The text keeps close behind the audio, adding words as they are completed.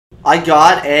I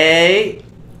got a... It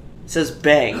says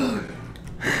bang.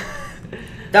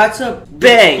 That's a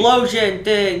bang explosion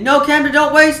thing. No, Camden,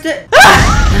 don't waste it.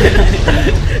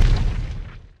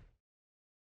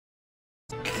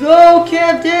 Go,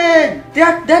 Camden!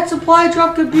 That supply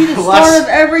drop could be the start of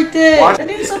everything. What? The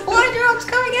new supply drop's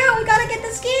coming out. We gotta get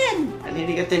the skin. I need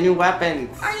to get the new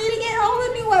weapons. I need to get all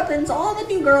the new weapons, all the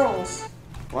new girls.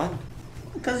 What?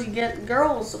 Because you get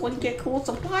girls when you get cool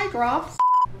supply drops.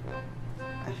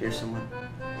 I hear someone.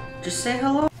 Just say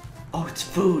hello. Oh, it's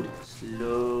food.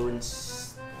 Slow and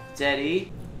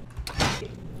steady.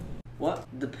 What?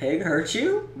 The pig hurt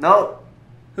you? No.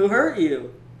 Who hurt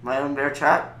you? My own bear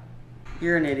trap.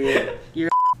 You're an idiot.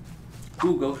 You're.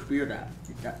 Ooh, go spear that.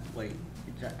 Wait,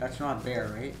 that's not a bear,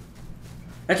 right?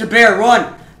 That's a bear.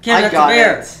 Run, Camden. That's a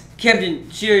bear.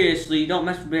 Camden, seriously, don't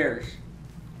mess with bears.